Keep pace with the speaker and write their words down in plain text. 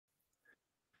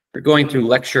We're going through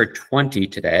lecture 20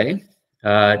 today,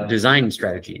 design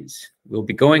strategies. We'll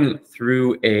be going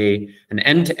through an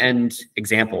end-to-end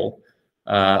example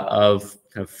of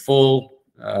kind of full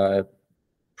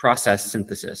process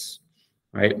synthesis,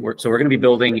 right? So we're going to be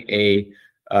building a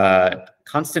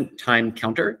constant time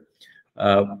counter.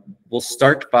 We'll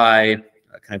start by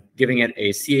kind of giving it a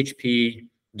CHP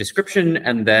description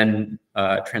and then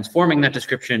transforming that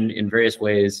description in various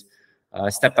ways,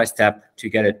 step by step, to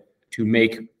get it to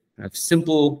make kind of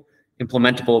simple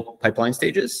implementable pipeline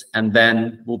stages. And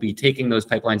then we'll be taking those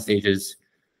pipeline stages,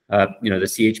 the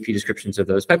CHP descriptions of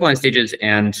those pipeline stages,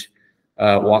 and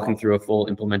walking through a full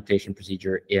implementation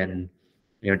procedure in,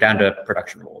 down to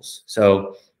production rules.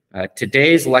 So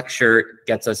today's lecture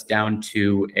gets us down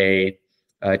to a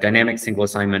dynamic single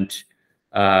assignment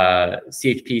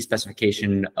CHP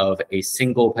specification of a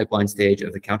single pipeline stage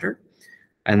of the counter.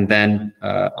 And then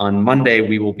on Monday,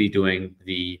 we will be doing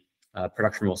the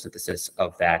production rule synthesis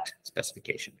of that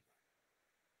specification.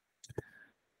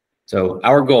 So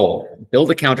our goal,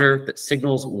 build a counter that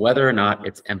signals whether or not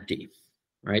it's empty,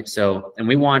 right? So, and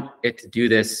we want it to do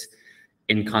this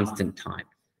in constant time,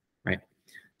 right?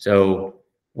 So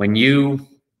when you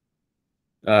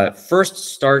first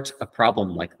start a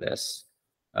problem like this,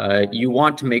 you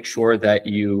want to make sure that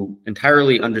you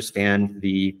entirely understand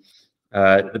the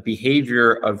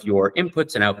behavior of your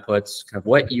inputs and outputs, kind of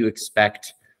what you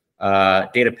expect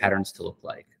data patterns to look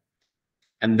like.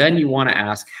 And then you want to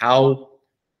ask how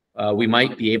we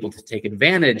might be able to take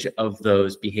advantage of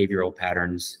those behavioral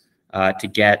patterns to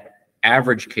get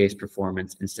average case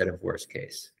performance instead of worst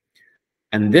case.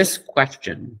 And this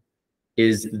question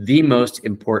is the most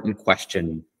important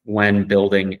question when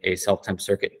building a self-temp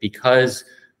circuit, because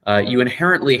you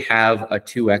inherently have a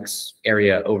 2x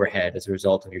area overhead as a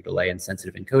result of your delay and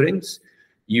sensitive encodings.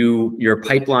 Your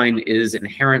pipeline is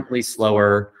inherently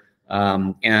slower,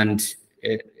 and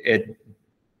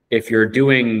if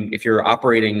you're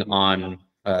operating on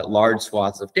large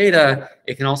swaths of data,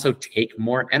 it can also take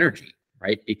more energy,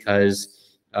 right?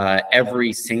 Because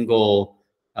every single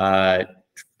bit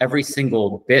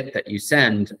that you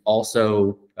send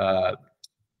also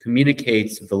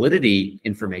communicates validity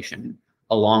information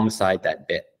alongside that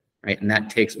bit, right? And that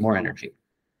takes more energy.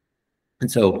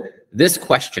 And so this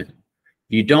question, if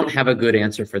you don't have a good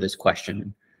answer for this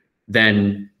question,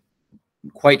 then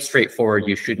quite straightforward,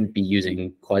 you shouldn't be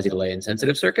using quasi-delay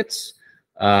insensitive circuits.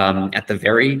 At the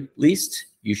very least,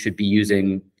 you should be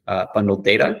using bundled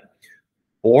data.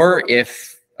 Or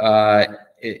if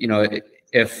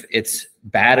it's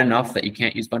bad enough that you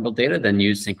can't use bundled data, then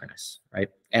use synchronous, right?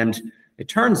 And it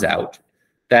turns out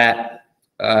that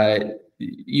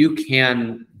you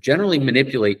can generally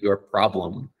manipulate your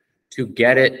problem to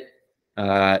get it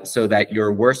so that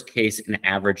your worst case and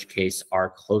average case are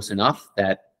close enough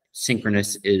that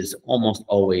synchronous is almost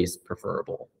always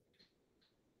preferable.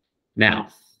 Now,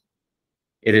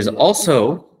 it is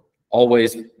also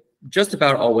just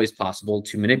about always possible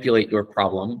to manipulate your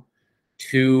problem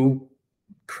to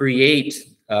create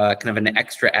kind of an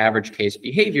extra average case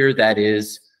behavior that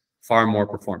is far more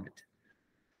performant.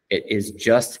 It is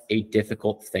just a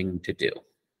difficult thing to do,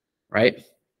 right?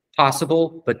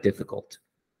 Possible, but difficult.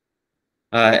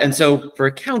 And so for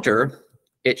a counter,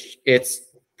 it's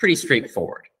pretty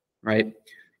straightforward, right?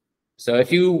 So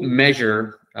if you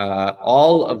measure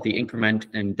all of the increment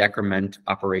and decrement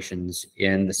operations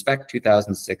in the Spec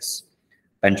 2006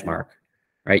 benchmark,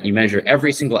 right? You measure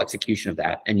every single execution of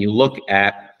that, and you look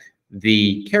at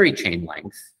the carry chain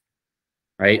length,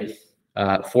 right,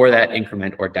 for that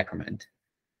increment or decrement,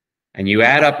 and you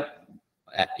add up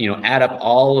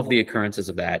all of the occurrences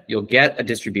of that, you'll get a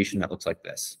distribution that looks like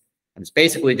this. And it's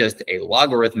basically just a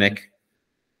logarithmic,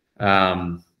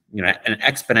 an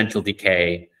exponential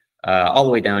decay all the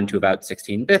way down to about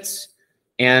 16 bits.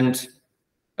 And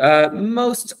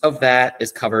most of that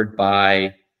is covered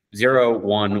by 0,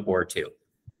 1, or 2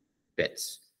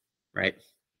 bits, right,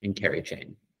 in carry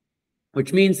chain,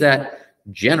 which means that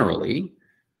generally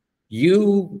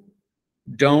you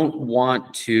don't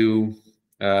want to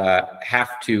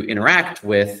have to interact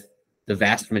with the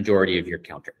vast majority of your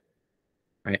counter,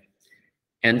 right?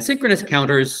 And synchronous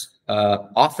counters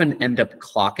often end up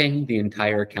clocking the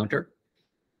entire counter,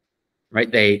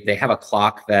 right? They have a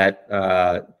clock that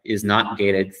is not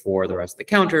gated for the rest of the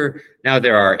counter. Now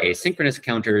there are asynchronous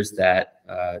counters that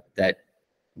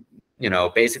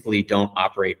basically don't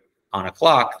operate on a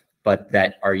clock, but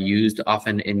that are used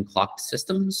often in clocked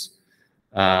systems.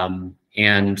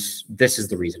 And this is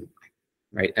the reason why,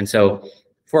 right? And so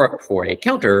for a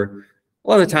counter, a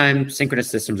lot of the time, synchronous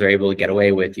systems are able to get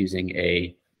away with using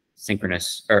a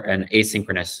synchronous or an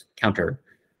asynchronous counter.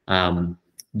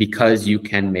 because you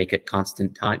can make it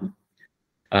constant time.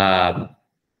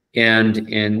 And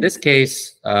in this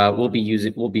case, we'll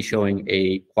be showing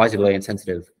a quasi-Boolean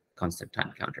sensitive constant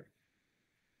time counter.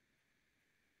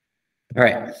 All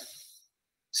right.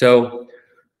 So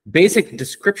basic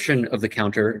description of the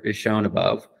counter is shown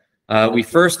above. We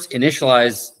first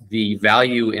initialize the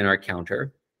value in our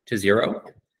counter to 0.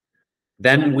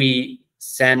 Then we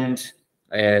send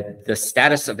the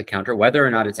status of the counter, whether or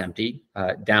not it's empty,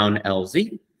 down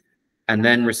LZ, and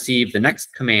then receive the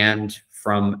next command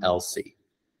from LC.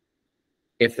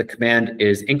 If the command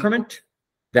is increment,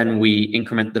 then we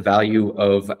increment the value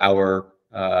of our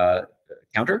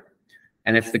counter.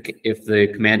 And if the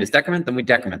command is decrement, then we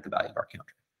decrement the value of our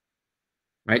counter.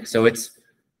 Right? So it's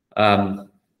a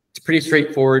pretty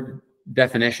straightforward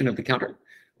definition of the counter.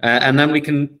 And then we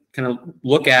can kind of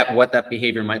look at what that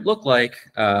behavior might look like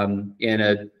in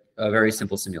a very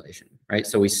simple simulation, right?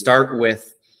 So we start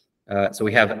with, so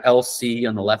we have LC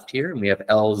on the left here, and we have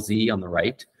LZ on the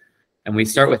right. And we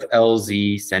start with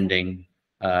LZ sending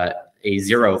a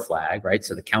 0 flag, right?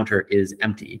 So the counter is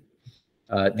empty.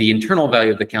 The internal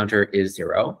value of the counter is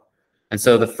 0. And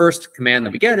so the first command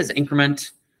that we get is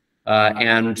increment,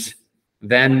 and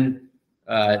then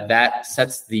that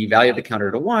sets the value of the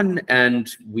counter to 1, and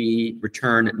we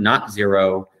return not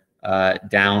 0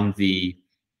 down the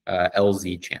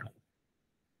LZ channel,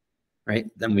 right?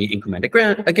 Then we increment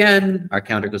again, our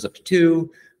counter goes up to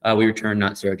 2, we return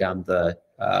not 0 down the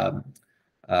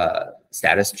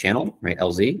status channel, right,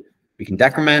 LZ. We can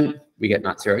decrement, we get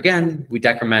not 0 again, we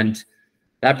decrement,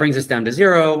 that brings us down to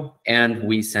 0, and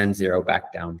we send 0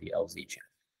 back down the LZ channel.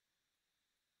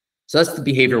 So that's the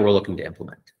behavior we're looking to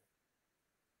implement.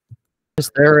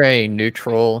 Is there a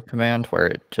neutral command where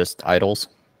it just idles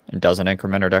and doesn't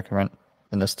increment or decrement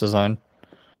in this design?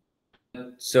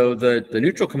 So the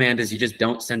neutral command is you just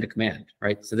don't send a command,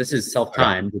 right? So this is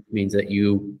self-timed, which means that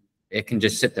it can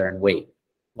just sit there and wait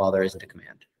while there isn't a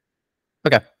command.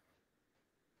 Okay.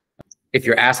 If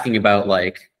you're asking about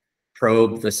like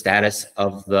probe the status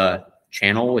of the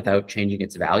channel without changing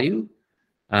its value,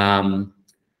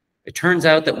 it turns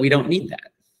out that we don't need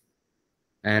that.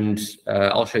 And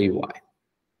I'll show you why.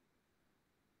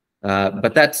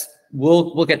 But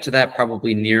we'll get to that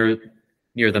probably near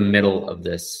the middle of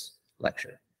this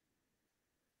lecture.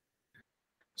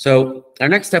 So our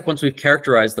next step, once we've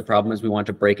characterized the problem, is we want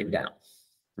to break it down,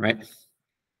 right?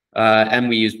 And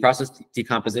we use process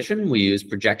decomposition, we use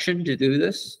projection to do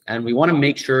this, and we want to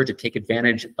make sure to take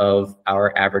advantage of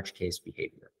our average case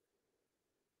behavior.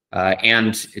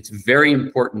 And it's very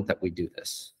important that we do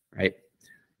this, right?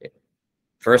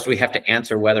 First, we have to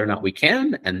answer whether or not we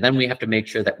can, and then we have to make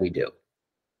sure that we do.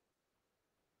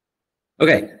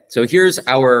 Okay, so here's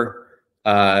our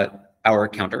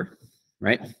counter,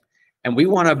 right? And we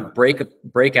want to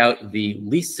break out the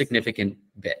least significant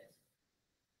bit.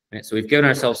 Right? So we've given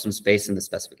ourselves some space in the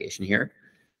specification here,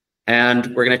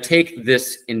 and we're going to take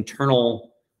this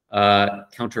internal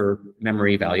counter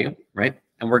memory value, right?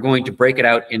 And we're going to break it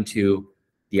out into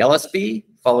the LSB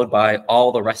followed by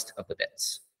all the rest of the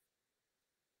bits.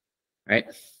 Right?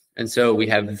 And so we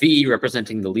have V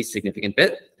representing the least significant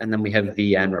bit, and then we have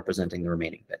Vn representing the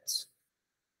remaining bits.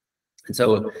 And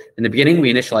so in the beginning,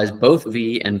 we initialize both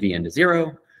V and Vn to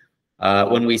 0.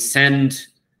 When we send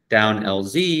down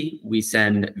LZ, we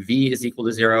send V is equal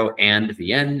to 0 and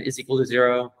Vn is equal to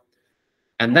 0.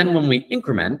 And then when we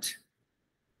increment,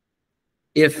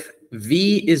 if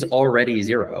V is already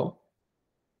 0,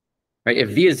 right? If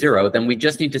V is 0, then we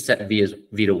just need to set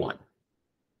V to 1.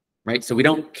 Right? So we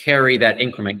don't carry that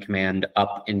increment command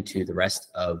up into the rest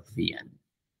of Vn.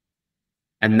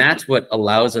 And that's what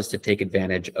allows us to take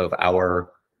advantage of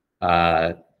our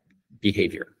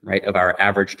behavior, right? Of our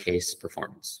average case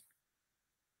performance.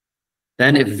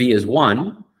 Then if V is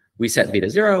 1, we set V to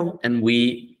 0, and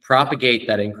we propagate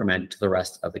that increment to the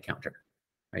rest of the counter,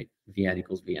 right? Vn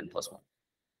equals Vn plus 1.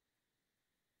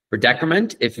 For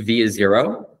decrement, if V is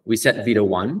 0, we set V to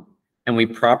 1, and we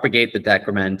propagate the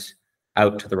decrement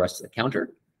out to the rest of the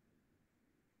counter.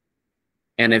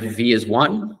 And if V is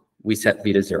 1, we set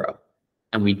V to 0,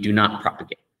 and we do not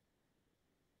propagate.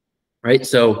 Right?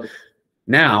 So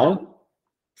now,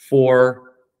 for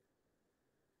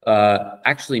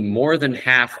actually more than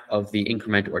half of the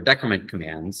increment or decrement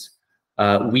commands,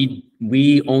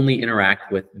 we only interact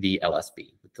with the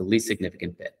LSB, with the least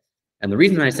significant bit. And the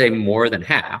reason I say more than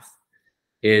half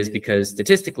is because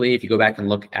statistically, if you go back and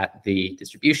look at the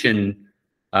distribution,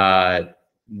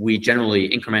 we generally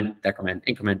increment, decrement,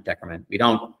 increment, decrement. We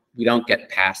don't get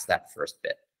past that first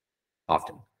bit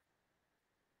often.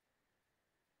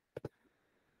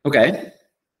 Okay,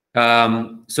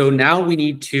 so now we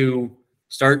need to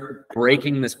start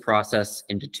breaking this process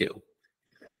into two,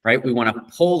 right? We want to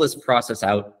pull this process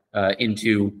out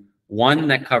into one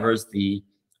that covers the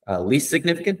least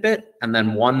significant bit, and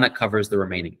then one that covers the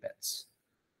remaining bits,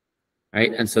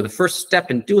 right? And so the first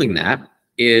step in doing that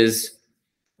is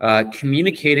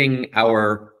communicating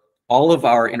all of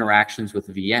our interactions with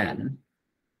VN,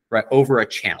 right, over a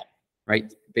channel,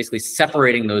 right? Basically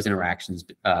separating those interactions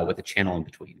with a channel in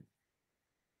between.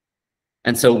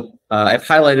 And so I've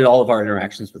highlighted all of our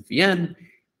interactions with VN,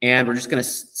 and we're just going to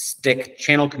stick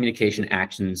channel communication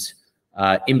actions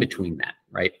in between that,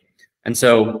 right? And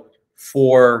so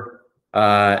for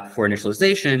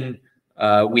initialization,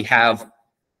 we have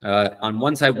on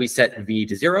one side we set V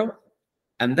to 0,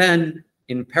 and then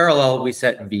in parallel we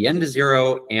set VN to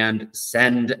 0 and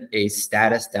send a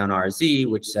status down RZ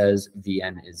which says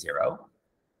VN is 0.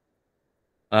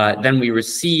 Then we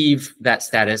receive that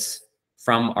status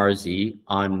from RZ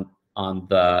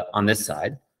on this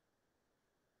side.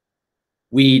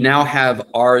 We now have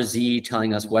RZ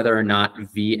telling us whether or not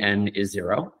VN is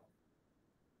 0,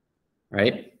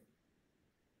 right?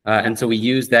 And so we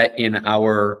use that in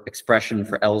our expression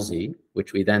for LZ,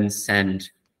 which we then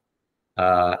send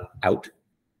out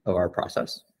of our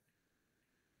process.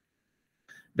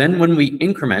 Then when we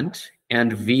increment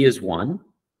and V is 1,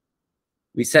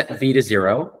 we set V to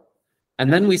 0,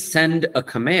 and then we send a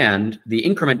command, the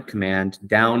increment command,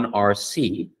 down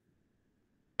RC,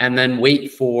 and then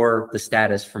wait for the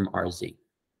status from RZ,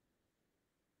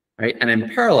 right? And in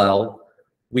parallel,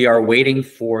 we are waiting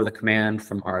for the command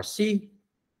from RC,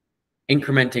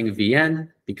 incrementing VN,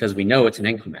 because we know it's an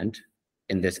increment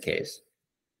in this case,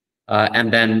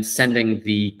 and then sending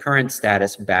the current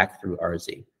status back through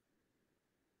RZ,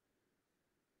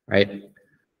 right?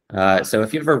 So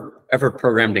if you've ever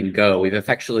programmed in Go, we've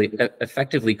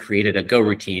effectively created a Go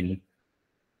routine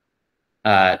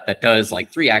that does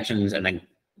like 3 actions and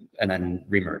then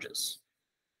remerges,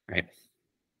 right?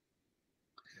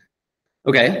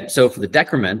 Okay, so for the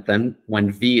decrement, then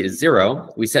when V is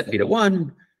 0, we set V to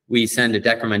 1, we send a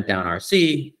decrement down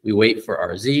RC, we wait for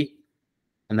RZ,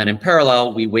 and then in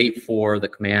parallel, we wait for the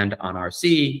command on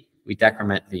RC, we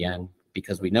decrement VN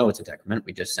because we know it's a decrement,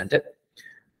 we just sent it,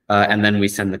 and then we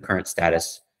send the current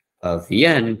status of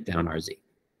VN down RZ.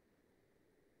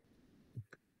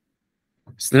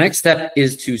 So the next step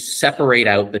is to separate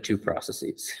out the two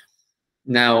processes.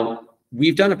 Now,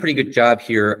 we've done a pretty good job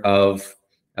here of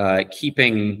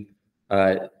keeping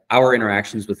our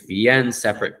interactions with VN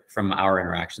separate from our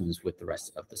interactions with the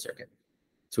rest of the circuit.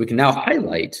 So we can now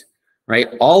highlight, right,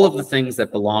 all of the things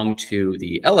that belong to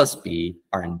the LSB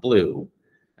are in blue,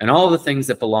 and all of the things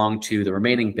that belong to the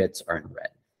remaining bits are in red.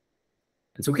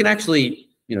 And so we can actually,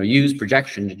 use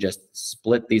projection to just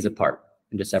split these apart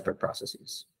into separate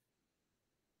processes.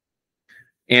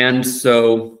 And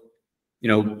so,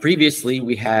 previously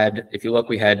we had, if you look,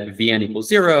 we had VN equals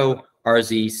 0,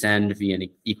 RZ send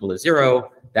VN equal to 0.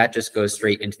 That just goes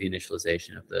straight into the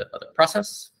initialization of the other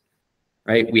process,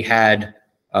 right? We had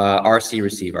RC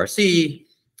receive RC,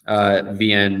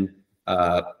 VN,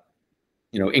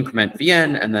 increment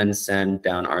VN, and then send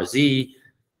down RZ.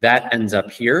 That ends up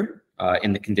here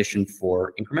in the condition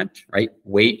for increment, right?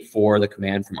 Wait for the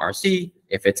command from RC.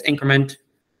 If it's increment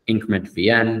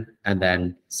VN, and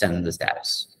then send the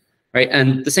status, right?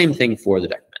 And the same thing for the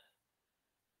decrement.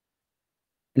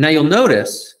 Now you'll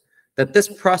notice that this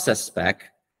process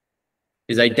spec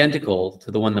is identical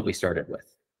to the one that we started with,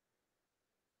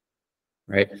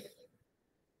 right?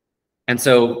 And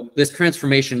so this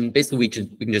transformation, basically we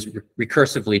can just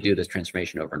recursively do this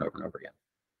transformation over and over and over again.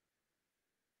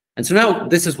 And so now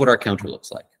this is what our counter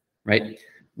looks like, right?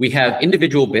 We have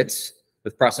individual bits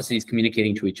with processes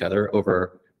communicating to each other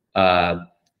over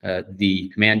the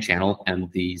command channel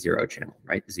and the 0 channel,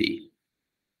 right, Z.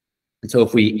 And so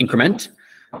if we increment,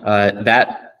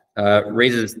 that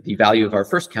raises the value of our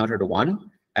first counter to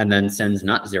 1 and then sends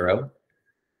not 0.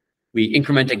 We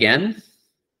increment again,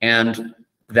 and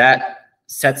that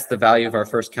sets the value of our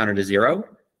first counter to 0,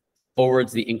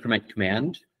 forwards the increment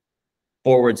command,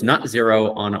 forwards not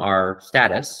 0 on our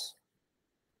status,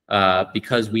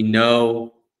 because we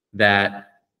know that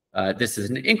this is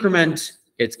an increment,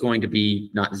 it's going to be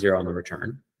not 0 on the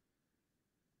return.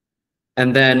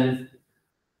 And then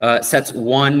sets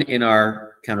 1 in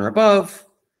our counter above,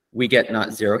 we get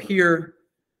not 0 here,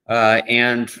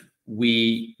 and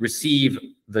we receive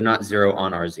the not 0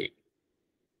 on RZ.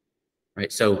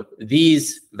 Right, so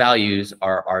these values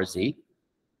are RZ,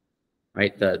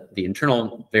 right? The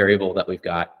internal variable that we've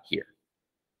got here,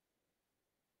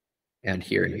 and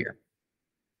here and here.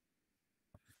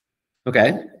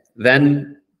 Okay,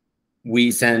 then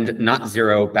we send not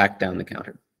 0 back down the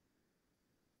counter.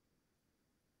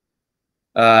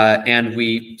 And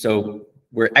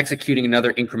we're executing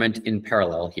another increment in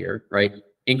parallel here, right?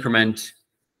 Increment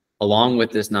along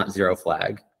with this not zero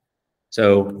flag.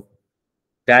 So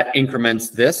that increments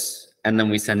this, and then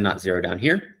we send not zero down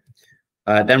here.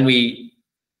 Then we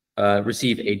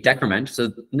receive a decrement.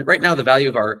 So right now the value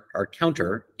of our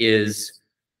counter is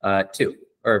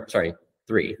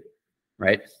 3,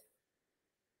 right?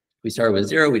 We started with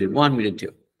 0, we did 1, we did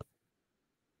 2.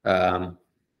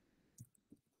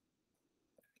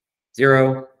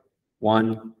 0,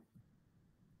 1,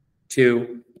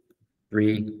 2,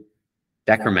 3,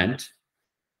 decrement,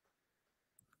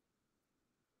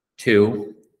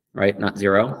 2, right? Not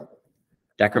 0,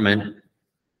 decrement,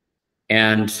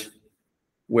 and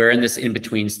we're in this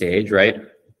in-between stage, right?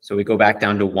 So we go back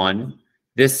down to 1.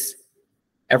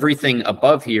 Everything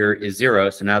above here is 0,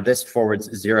 so now this forwards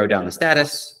 0 down the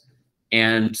status,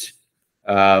 and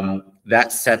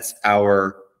that sets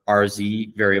our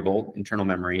RZ variable, internal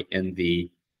memory, in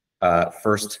the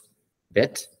first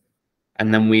bit.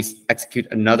 And then we execute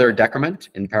another decrement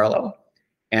in parallel,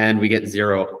 and we get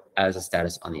 0 as a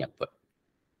status on the output.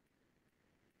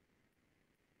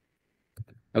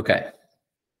 Okay.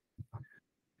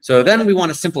 So then we want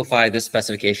to simplify this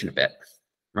specification a bit,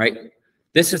 right?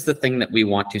 This is the thing that we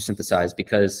want to synthesize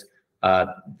because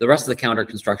the rest of the counter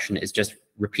construction is just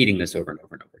repeating this over and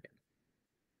over and over again.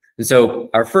 And so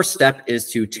our first step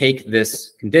is to take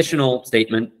this conditional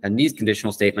statement and these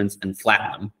conditional statements and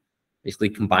flatten them, basically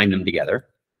combine them together.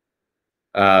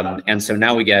 And so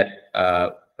now we get,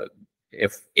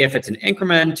 if it's an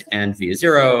increment and v is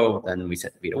 0, then we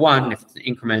set v to 1. If it's an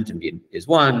increment and v is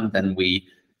 1, then we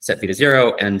set v to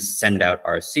 0 and send out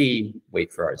RC,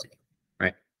 wait for RZ,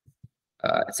 right?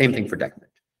 Same thing for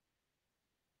decrement.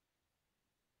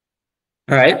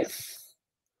 All right.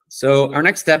 So our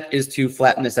next step is to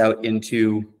flatten this out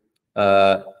into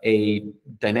a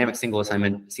dynamic single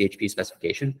assignment CHP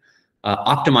specification,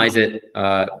 optimize it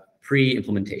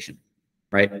pre-implementation,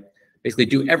 right? Basically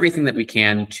do everything that we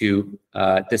can to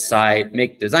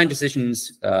make design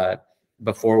decisions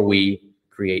before we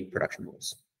create production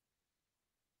rules.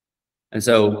 And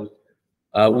so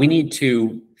we need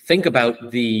to think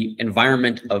about the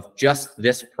environment of just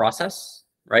this process,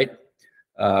 right?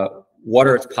 What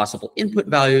are its possible input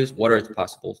values? What are its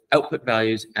possible output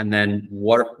values? And then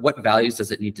what values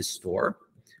does it need to store?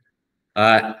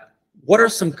 What are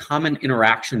some common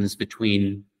interactions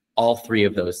between all three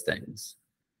of those things,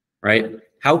 right?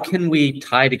 How can we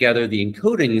tie together the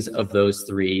encodings of those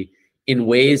three in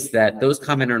ways that those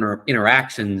common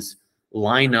interactions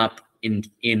line up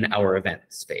in our event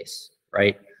space,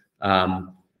 right?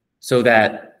 So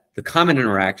that the common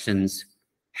interactions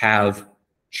have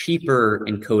cheaper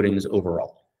encodings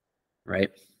overall,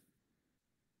 right?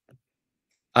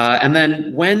 And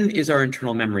then when is our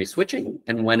internal memory switching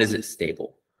and when is it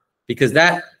stable? Because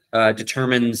that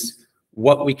determines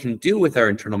what we can do with our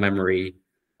internal memory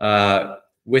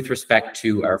with respect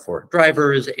to our forward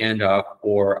drivers and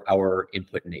or our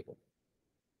input enable.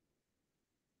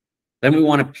 Then we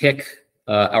want to pick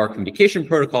our communication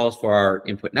protocols for our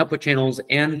input and output channels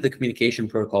and the communication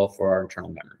protocol for our internal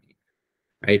memory,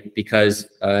 right? Because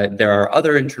there are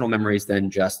other internal memories than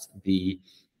just the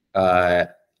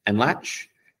nlatch,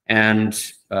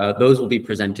 and those will be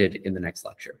presented in the next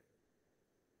lecture.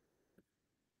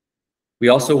 We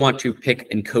also want to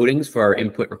pick encodings for our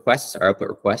input requests, our output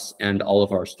requests, and all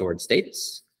of our stored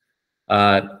states.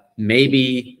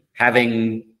 Maybe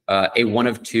having a 1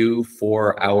 of 2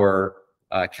 for our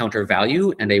counter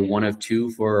value and a 1 of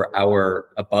 2 for our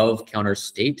above counter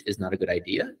state is not a good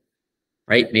idea,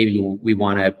 right? Maybe we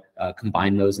want to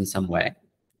combine those in some way.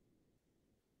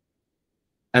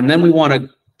 And then we want to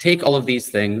take all of these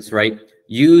things, right?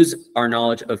 Use our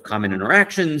knowledge of common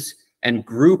interactions and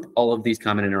group all of these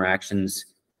common interactions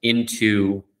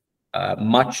into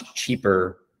much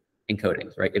cheaper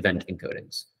encodings, right? Event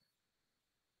encodings.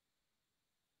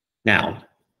 Now,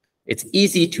 it's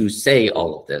easy to say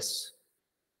all of this.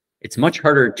 It's much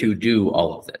harder to do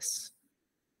all of this.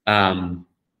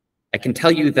 I can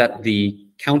tell you that the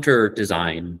counter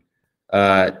design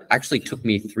actually took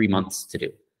me 3 months to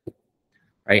do,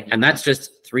 right? And that's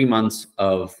just 3 months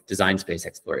of design space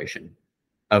exploration,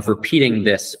 of repeating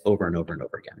this over and over and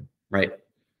over again, right?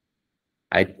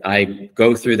 I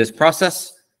go through this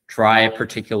process, try a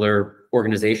particular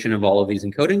organization of all of these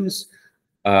encodings,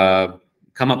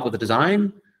 come up with a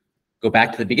design, go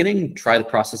back to the beginning, try the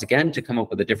process again to come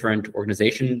up with a different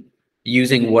organization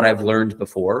using what I've learned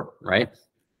before, right?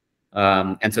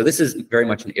 And so this is very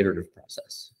much an iterative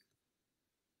process.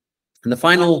 And the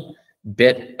final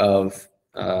bit of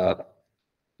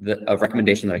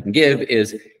recommendation that I can give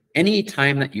is any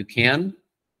time that you can,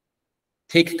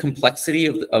 take complexity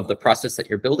of the process that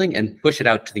you're building and push it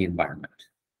out to the environment,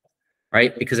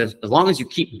 right? Because as long as you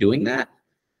keep doing that,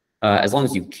 as long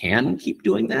as you can keep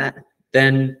doing that,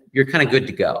 then you're kind of good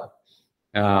to go.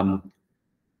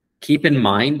 Keep in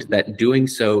mind that doing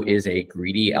so is a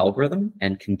greedy algorithm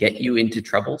and can get you into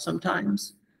trouble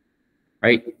sometimes,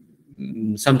 right?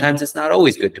 Sometimes it's not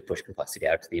always good to push complexity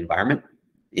out to the environment.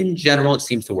 In general, it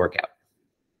seems to work out.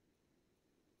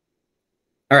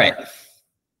 All right.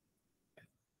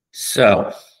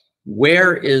 So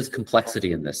where is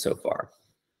complexity in this so far?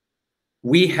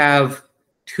 We have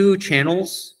two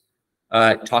channels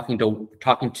talking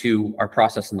to our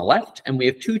process on the left, and we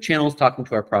have two channels talking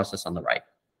to our process on the right.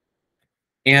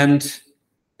 And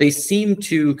they seem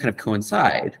to kind of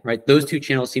coincide, right? Those two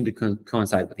channels seem to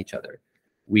coincide with each other.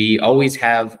 We always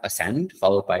have a send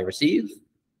followed by a receive,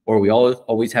 or we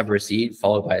always have a receive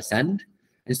followed by a send.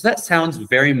 And so that sounds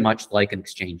very much like an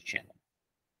exchange channel,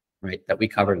 right, that we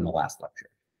covered in the last lecture.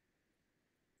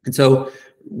 And so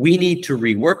we need to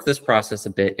rework this process a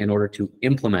bit in order to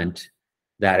implement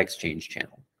that exchange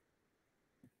channel,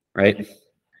 right?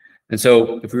 And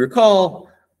so if we recall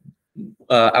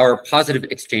our positive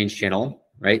exchange channel,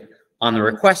 right, on the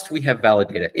request, we have valid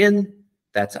data in,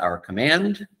 that's our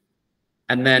command.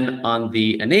 And then on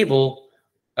the enable,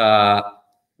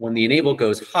 when the enable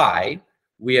goes high,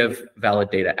 we have valid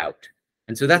data out.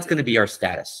 And so that's going to be our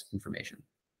status information,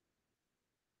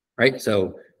 right?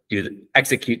 So you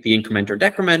execute the increment or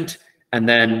decrement, and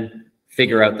then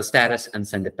figure out the status and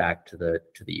send it back to the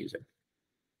user.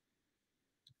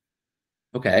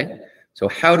 Okay, so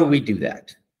how do we do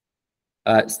that?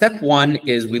 Step one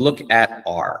is we look at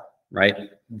R, right?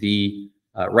 The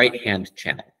right-hand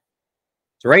channel.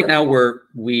 So right now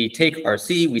we take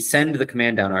RC, we send the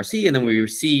command down RC, and then we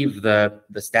receive the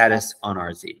status on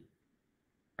RZ,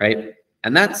 right?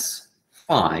 And that's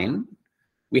fine.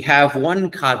 We have one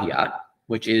caveat,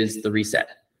 which is the reset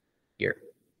here,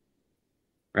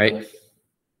 right?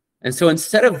 And so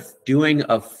instead of doing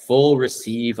a full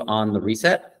receive on the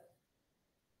reset,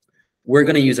 we're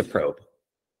going to use a probe,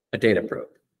 a data probe.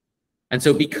 And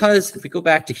so because, if we go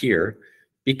back to here,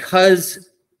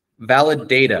 because valid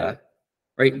data,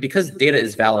 right, because data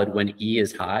is valid when E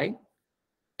is high,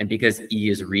 and because E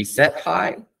is reset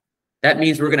high, that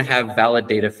means we're going to have valid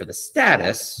data for the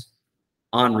status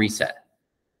on reset,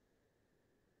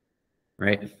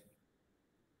 right?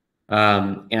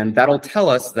 And that'll tell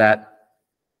us that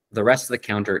the rest of the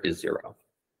counter is 0.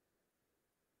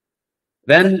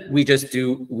 Then we just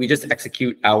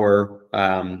execute our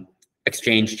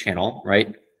exchange channel,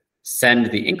 right?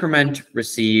 Send the increment,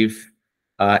 receive,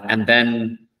 and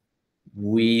then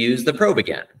we use the probe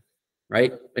again,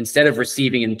 right? Instead of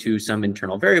receiving into some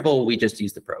internal variable, we just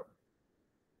use the probe.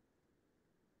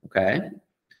 Okay.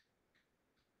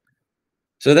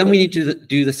 So then we need to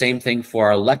do the same thing for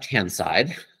our left-hand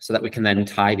side so that we can then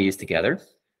tie these together,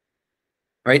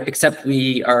 right? Except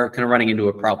we are kind of running into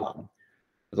a problem.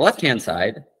 For the left-hand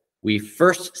side, we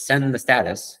first send the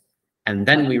status, and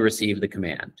then we receive the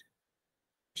command,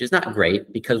 which is not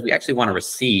great because we actually want to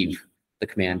receive the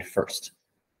command first,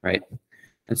 right?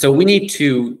 And so we need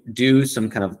to do some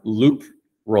kind of loop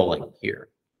rolling here,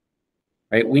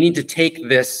 right? We need to take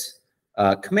this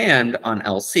command on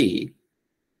LC,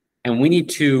 and we need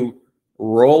to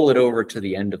roll it over to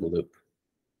the end of the loop,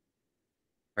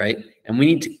 right? And we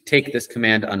need to take this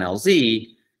command on LZ,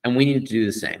 and we need to do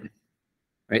the same,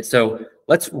 right? So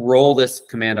let's roll this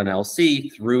command on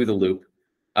LC through the loop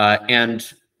and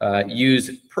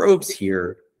use probes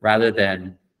here rather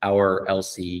than our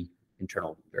LC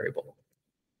internal variable,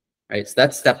 right? So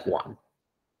that's step one,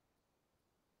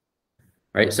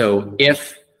 right? So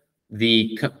if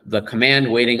the command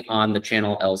waiting on the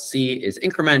channel LC is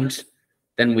increment,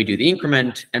 then we do the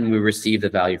increment and we receive the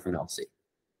value from LC,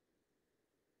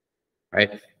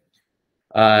 right?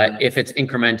 If it's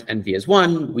increment and V is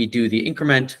 1, we do the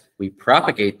increment, we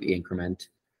propagate the increment,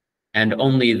 and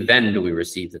only then do we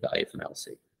receive the value from LC.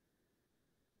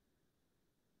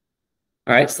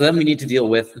 All right, so then we need to deal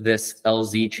with this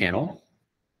LZ channel.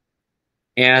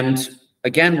 And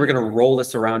again, we're going to roll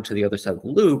this around to the other side of the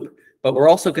loop, but we're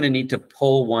also going to need to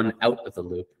pull one out of the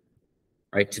loop,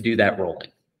 right, to do that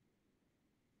rolling.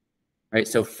 Right,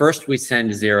 so first we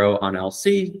send 0 on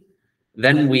LC,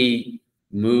 then we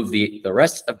move the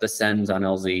rest of the sends on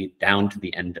LZ down to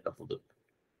the end of the loop.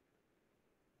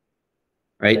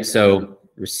 Right, so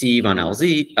receive on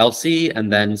LC,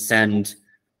 and then send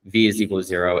V is equal to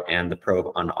 0, and the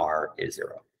probe on R is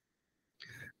 0.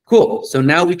 Cool, so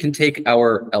now we can take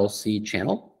our LC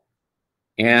channel,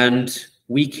 and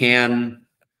we can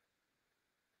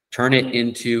turn it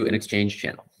into an exchange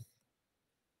channel,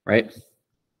 right?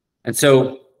 And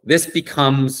so this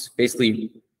becomes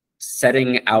basically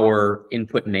setting our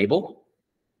input enable,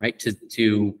 right,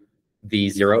 to the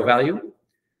 0 value.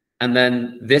 And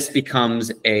then this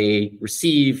becomes a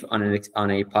receive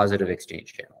on a positive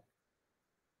exchange channel.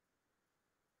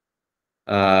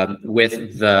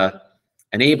 With the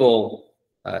enable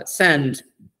send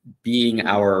being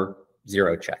our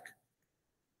 0 check,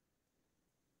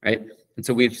 right? And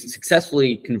so we've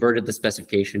successfully converted the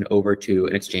specification over to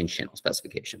an exchange channel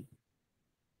specification.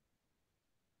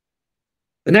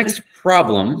 The next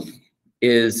problem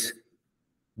is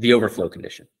the overflow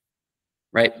condition,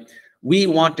 right? We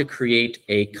want to create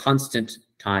a constant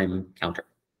time counter.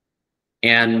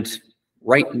 And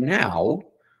right now,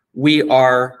 we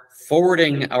are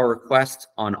forwarding our request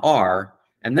on R,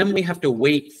 and then we have to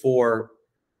wait for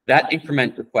that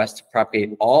increment request to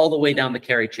propagate all the way down the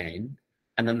carry chain,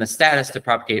 and then the status to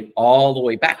propagate all the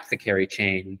way back to the carry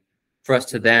chain for us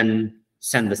to then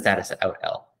send the status out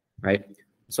L, right?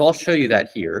 So I'll show you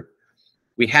that here.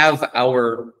 We have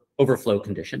our overflow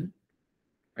condition,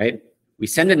 right? We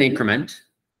send an increment.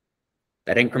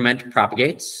 That increment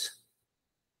propagates.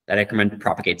 That increment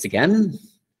propagates again.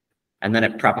 And then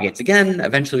it propagates again.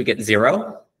 Eventually we get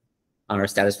 0 on our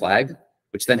status flag,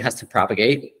 which then has to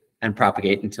propagate and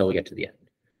propagate until we get to the end,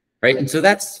 right? And so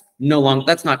that's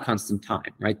that's not constant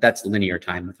time, right? That's linear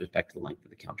time with respect to the length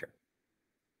of the counter.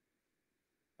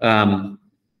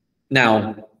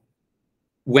 Now,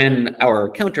 when our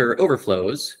counter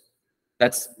overflows,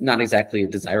 that's not exactly a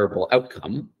desirable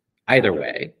outcome either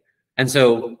way. And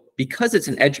so because it's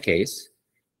an edge case,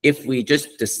 if we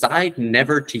just decide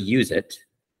never to use it,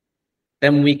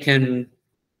 then we can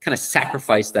kind of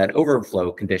sacrifice that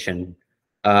overflow condition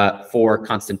for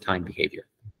constant time behavior.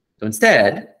 So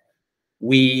instead,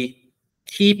 we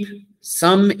keep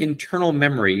some internal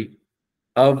memory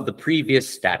of the previous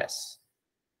status,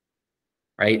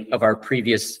 right, of our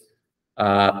previous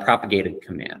propagated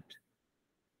command.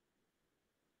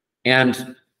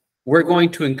 And we're going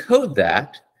to encode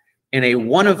that in a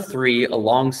 1 of 3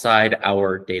 alongside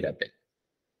our data bit,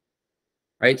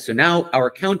 right? So now our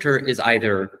counter is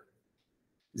either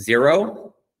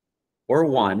 0 or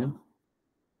 1,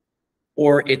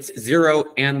 or it's 0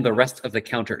 and the rest of the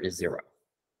counter is 0,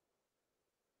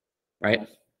 right?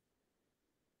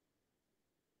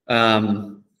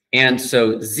 And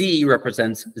so Z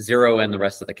represents 0 and the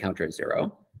rest of the counter is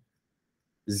 0.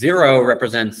 0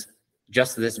 represents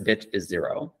just this bit is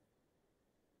 0.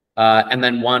 And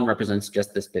then 1 represents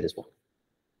just this bit is 1,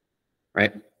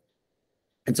 right?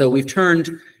 And so we've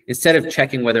turned, instead of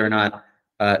checking whether or not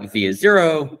V is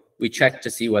 0, we check to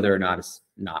see whether or not it's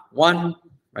not 1,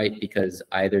 right? Because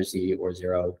either Z or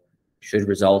 0 should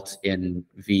result in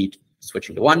V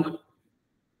switching to 1.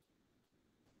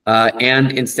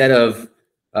 And instead of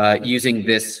using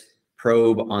this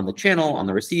probe on the channel on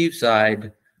the receive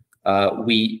side,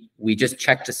 we just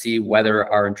check to see whether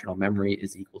our internal memory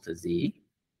is equal to Z,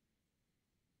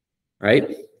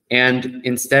 right? And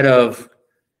instead of,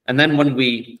 and then when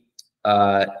we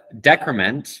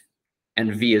decrement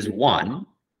and V is 1,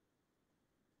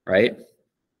 right?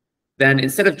 Then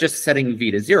instead of just setting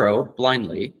V to 0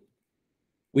 blindly,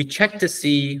 we check to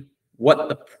see what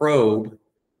the probe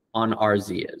on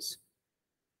RZ is,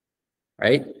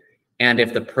 right? And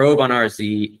if the probe on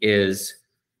RZ is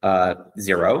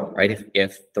 0, right?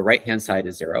 If the right-hand side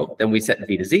is 0, then we set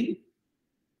V to Z.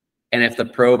 And if the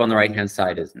probe on the right-hand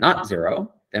side is not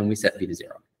 0, then we set V to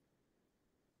 0,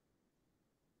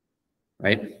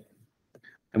 right?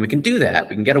 And we can do that.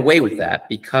 We can get away with that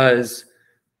because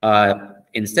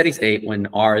in steady state, when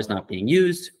R is not being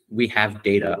used, we have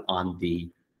data on the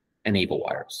enable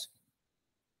wires.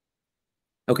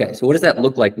 Okay, so what does that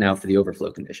look like now for the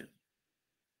overflow condition?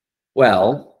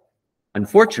 Well,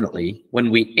 unfortunately, when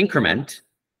we increment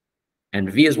and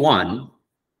V is 1,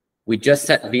 we just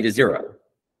set V to 0,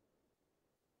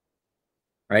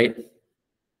 right?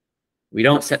 We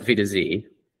don't set V to Z.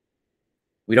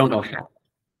 We don't know how,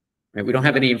 right? We don't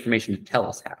have any information to tell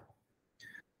us how.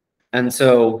 And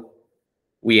so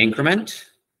we increment,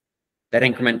 that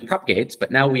increment propagates,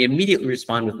 but now we immediately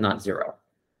respond with not 0.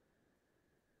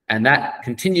 And that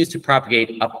continues to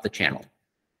propagate up the channel,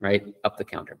 right? Up the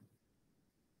counter.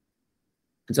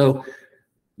 And so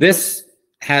this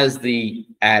has the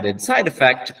added side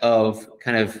effect of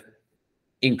kind of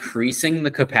increasing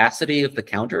the capacity of the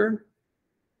counter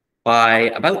by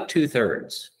about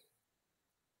 2/3,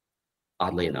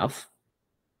 oddly enough.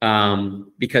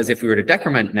 Because if we were to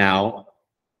decrement now,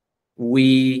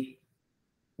 we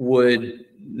would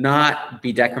not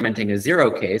be decrementing a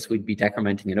 0 case, we'd be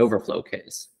decrementing an overflow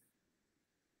case,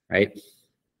 right?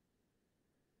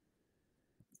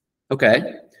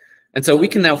 Okay, And so we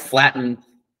can now flatten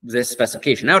this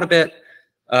specification out a bit,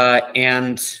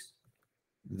 and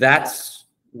that's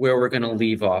where we're going to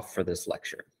leave off for this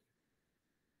lecture,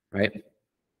 right?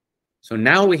 So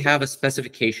now we have a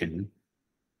specification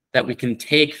that we can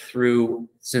take through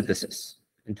synthesis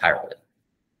entirely,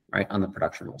 right, on the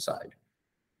production rule side.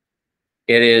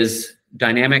 It is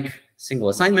dynamic single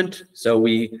assignment, so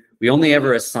we only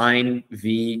ever assign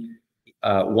V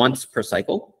once per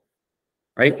cycle,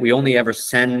 right? We only ever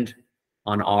send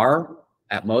on R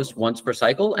at most once per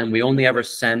cycle, and we only ever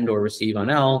send or receive on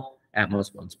L at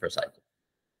most once per cycle.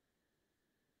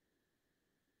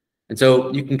 And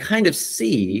so you can kind of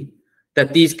see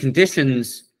that these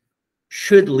conditions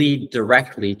should lead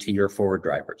directly to your forward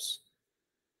drivers,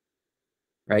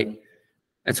 right?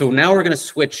 And so now we're going to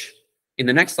switch, in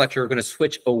the next lecture, we're going to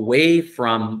switch away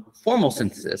from formal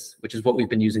synthesis, which is what we've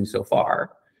been using so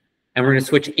far, and we're going to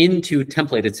switch into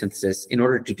templated synthesis in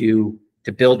order to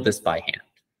build this by hand.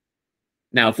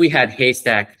 Now, if we had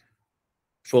Haystack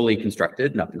fully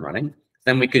constructed and up and running,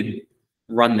 then we could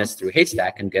run this through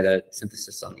Haystack and get a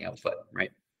synthesis on the output,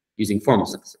 right? Using formal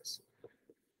synthesis.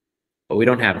 But we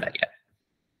don't have that yet.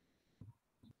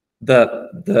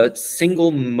 The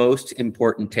single most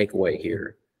important takeaway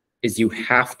here is you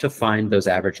have to find those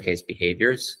average case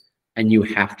behaviors and you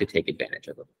have to take advantage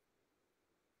of them,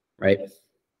 right?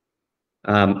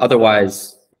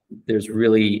 Otherwise, there's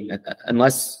really,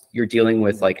 unless you're dealing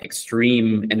with like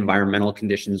extreme environmental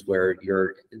conditions where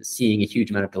you're seeing a huge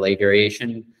amount of delay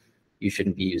variation, you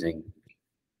shouldn't be using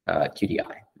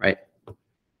QDI, right?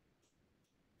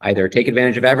 Either take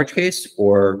advantage of average case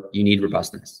or you need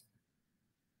robustness.